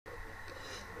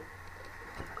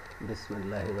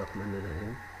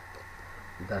Bismillahirrahmanirrahim.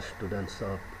 The students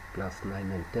of class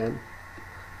 9 and 10,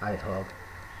 I hope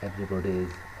everybody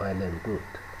is well and good.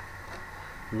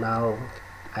 Now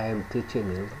I am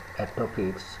teaching you a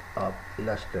topics of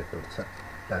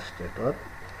Illustrator,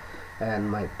 and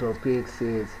my topics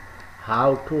is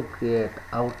how to create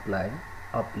outline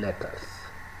of letters.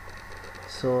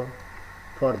 So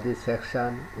for this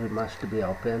section we must be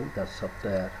open the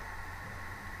software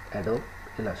Adobe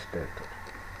Illustrator.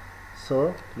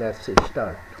 So let's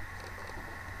start.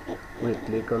 We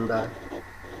click on the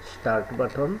start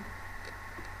button,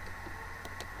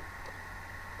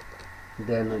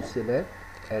 then we select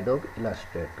Adobe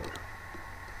Illustrator.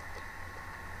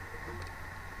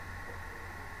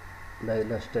 The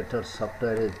Illustrator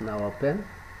software is now open.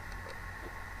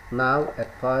 Now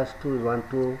at first we want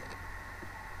to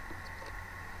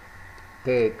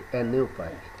take a new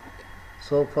file.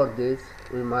 So for this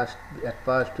we must at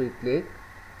first we click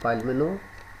File menu,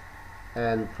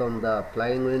 and from the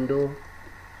flying window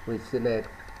we select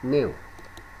New.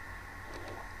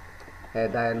 A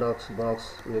dialog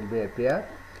box will be appear.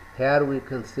 Here we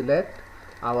can select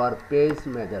our page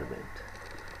measurement.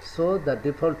 So the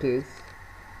default is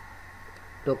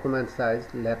document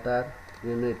size letter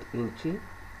unit inch,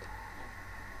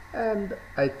 and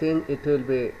I think it will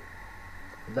be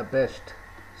the best,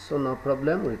 so no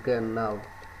problem. We can now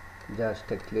just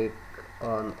click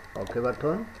on OK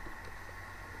button.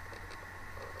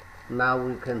 Now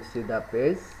we can see the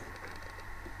page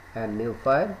and new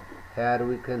file. Here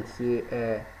we can see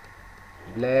a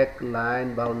black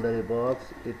line boundary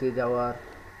box. It is our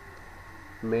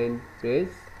main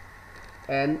page,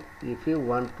 and if you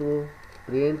want to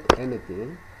print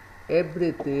anything,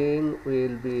 everything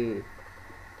will be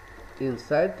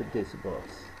inside this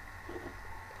box.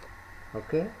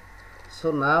 Okay,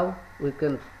 so now we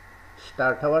can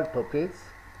start our topics,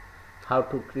 how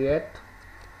to create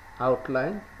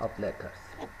outline of letters.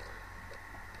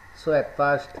 So at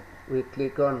first we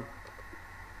click on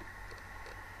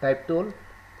type tool,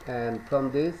 and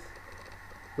from this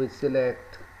we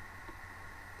select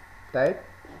type.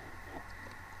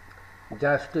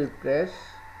 Just to press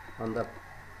on the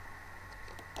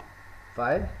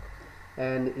file,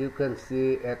 and you can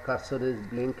see a cursor is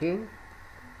blinking,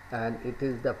 and it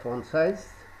is the font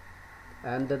size.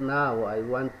 And now I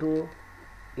want to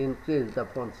increase the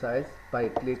font size by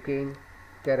clicking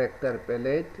character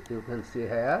palette. You can see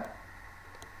here,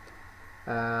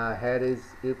 here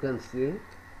is, you can see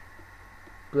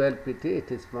 12 pt,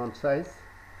 it is font size.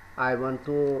 I want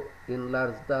to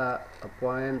enlarge the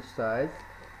font size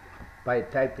by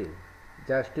typing.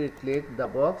 Just to click the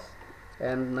box,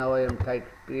 and now I am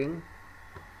typing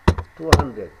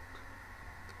 200,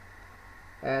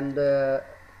 and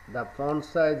the font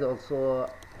size also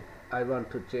I want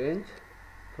to change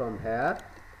from here.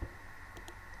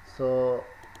 So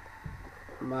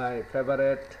my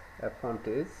favorite font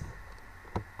is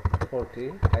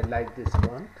 40. I like this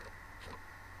font.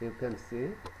 You can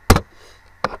see.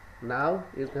 Now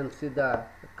you can see the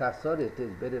cursor, it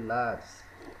is very large.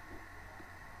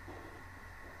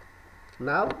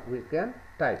 Now we can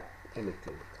type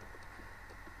anything.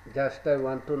 Just I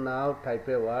want to now type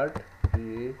a word,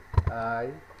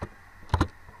 B-I-C-H,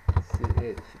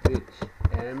 beach,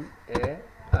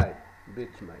 M-A-I,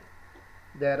 beach my.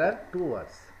 There are two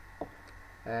words,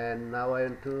 and now I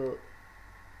want to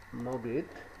move it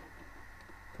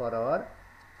for our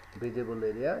visible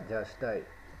area. Just I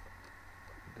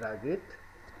drag it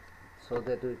so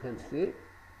that we can see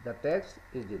the text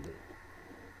easily.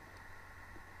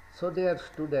 So dear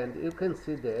student, you can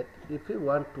see that if you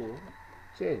want to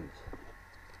change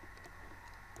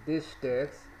this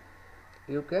text,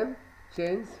 you can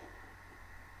change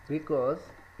because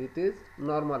it is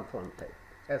normal font type.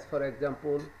 As for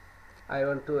example, I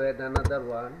want to add another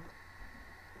one,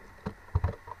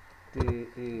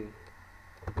 T-E-A-C-H-E-R.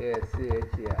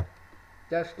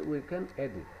 Just we can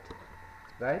edit,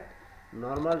 right?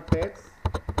 Normal text,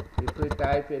 if we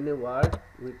type any word,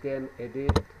 we can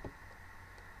edit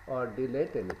or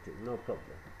delete anything, no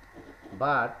problem.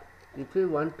 But if we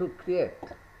want to create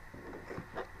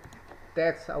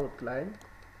text outline,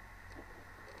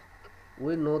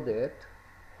 we know that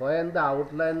when the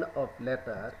outline of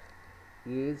letter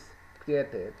is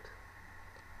created,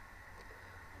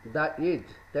 the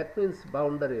edge, that means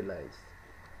boundary lines,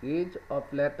 edge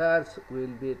of letters will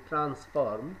be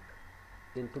transformed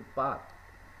into path.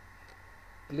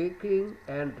 Clicking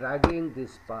and dragging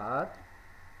this path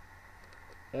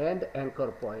and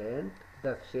anchor point,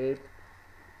 the shape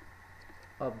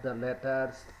of the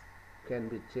letters can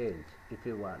be changed if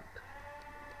you want.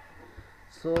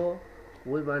 So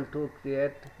we want to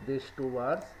create these two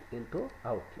words into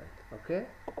outline. Okay,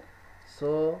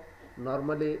 so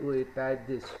normally we type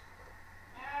these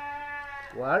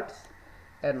words,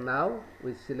 and now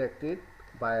we select it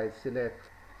by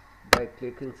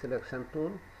clicking selection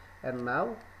tool, and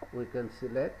now we can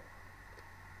select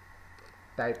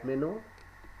type menu,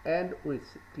 and we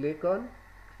click on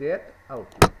create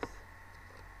outlines.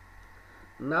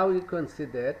 Now you can see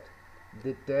that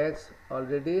the text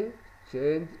already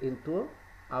changed into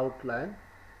outline,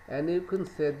 and you can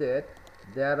say that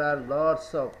there are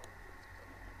lots of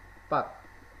path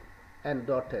and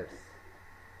dots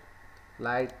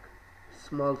like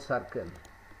small circle.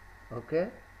 Okay,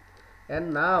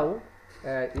 and now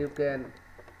you can,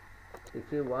 if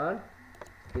you want,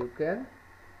 you can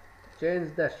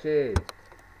change the shape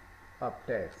of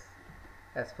text.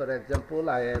 As for example,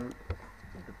 I am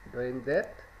doing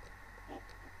that.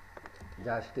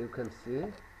 Just you can see,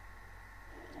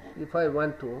 if I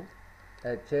want to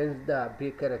change the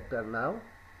B character now,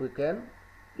 we can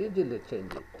easily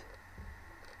change it.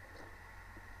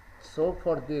 So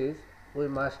for this we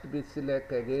must be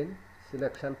select again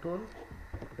selection tool,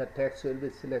 the text will be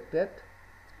selected,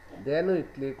 then we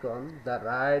click on the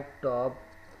right top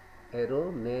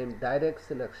arrow named direct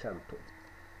selection tool.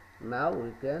 Now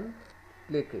we can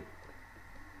click it.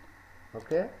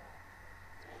 Okay,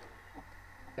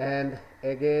 and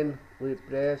again we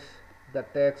press the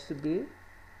text B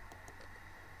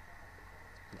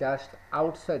just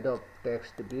outside of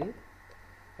text B,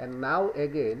 and now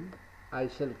again I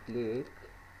shall click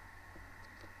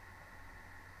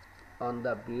on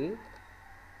the B,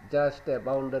 just a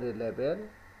boundary level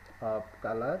of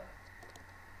color.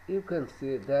 You can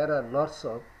see there are lots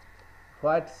of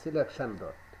white selection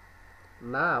dot.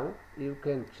 Now you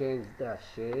can change the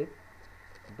shape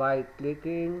by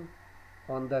clicking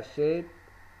on the shape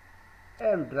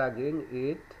and dragging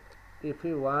it if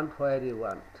you want where you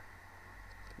want.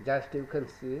 Just you can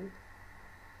see,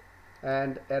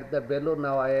 and at the below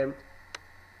now I am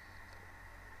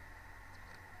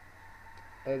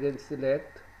again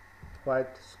select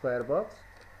white square box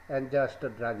and just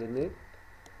dragging it,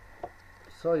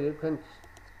 so you can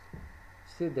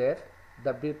see that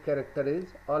the big character is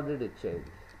already changed.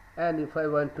 And if I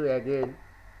want to again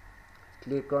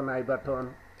click on I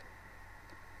button,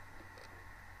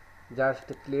 just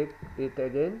click it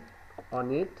again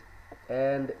on it,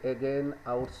 and again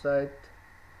outside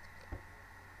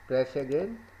press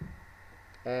again,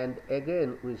 and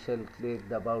again we shall click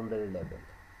the boundary level.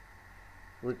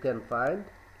 We can find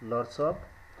lots of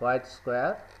white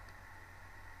square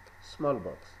small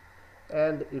box,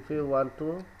 and if you want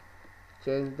to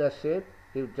change the shape,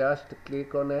 you just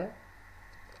click on a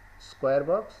square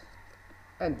box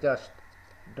and just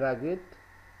drag it,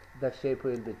 the shape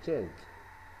will be changed.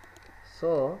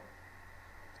 So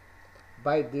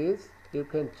by this you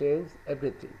can change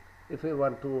everything. If you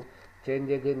want to change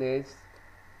again edge,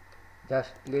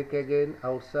 just click again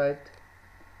outside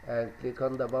and click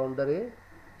on the boundary,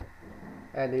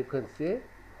 and you can see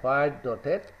white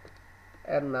dotted,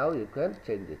 and now you can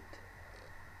change it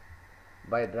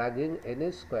by dragging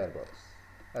any square box.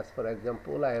 As for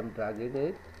example, I am dragging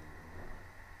it,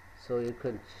 so you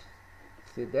can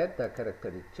see that the character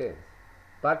is changed.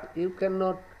 But you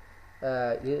cannot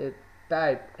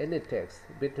type any text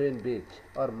between beach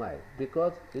or my,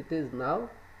 because it is now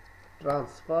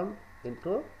transformed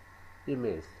into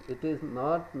image. It is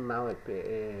not now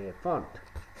a font.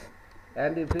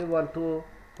 And if you want to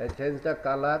change the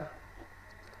color,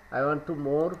 I want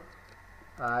to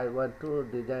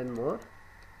design more.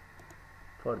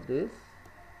 For this,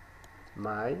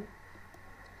 my,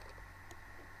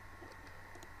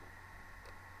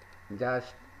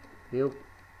 just you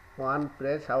one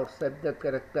press outside the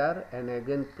character and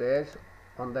again press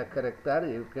on the character,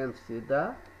 you can see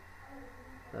the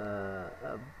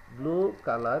blue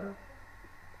color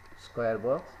square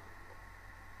box,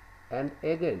 and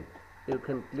again you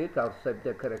can click outside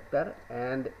the character,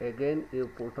 and again you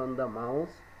put on the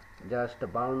mouse just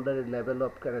boundary level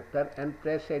of character and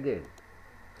press again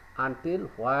until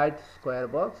white square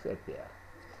box appear.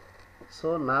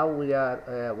 So now we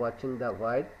are watching the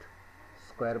white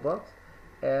square box,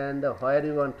 and where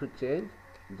you want to change,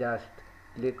 just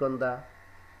click on the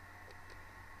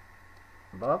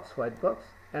box, white box,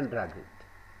 and drag it.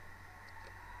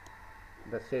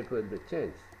 The shape will be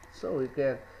changed. So we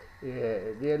can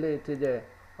really, it is a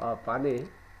funny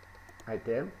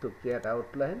item to create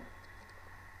outline.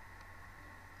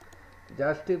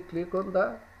 Just you click on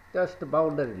the just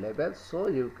boundary level, so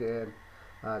you can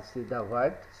see the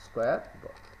white square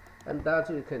box, and that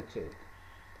we can change.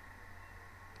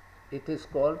 It is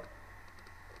called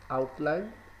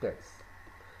outline text.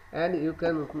 And you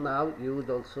can now use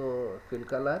also fill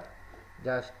color.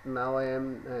 Just now I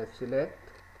am select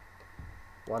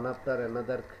one after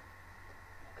another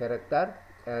character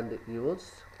and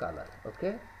use color.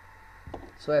 Okay,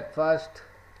 so at first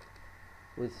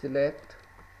we select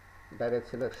direct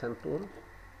selection tool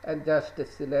and just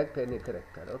select any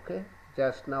character. Okay,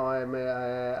 just now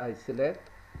I select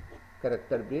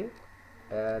character B,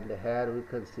 and here we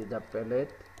can see the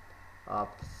palette of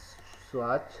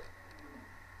swatch.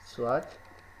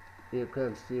 You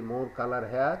can see more color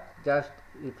here. Just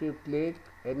if you click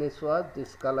any swatch,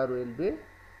 this color will be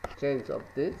change of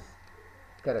this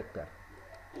character.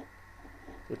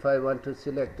 If I want to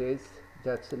select H,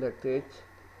 just select H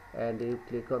and you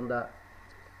click on the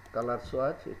color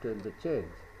swatch, it will be changed.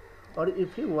 Or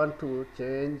if you want to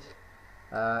change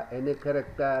any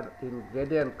character in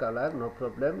gradient color, no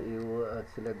problem, you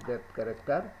select that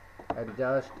character and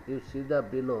just you see the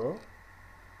below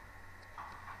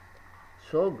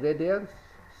show gradient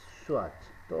swatch.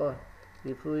 So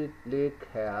if we click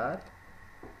here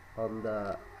on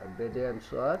the gradient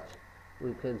swatch,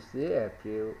 we can see a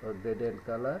few gradient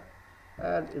color,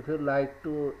 and if you like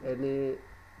to any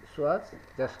swatch,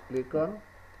 just click on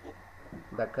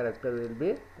the character will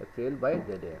be filled by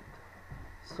gradient.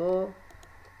 So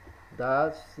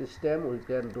the system we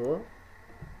can do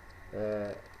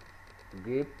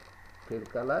give fill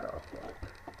color of what.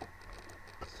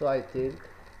 So I think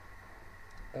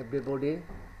everybody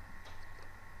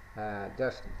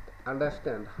just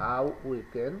understand how we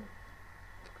can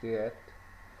create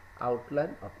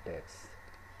outline of text.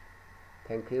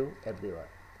 Thank you everyone.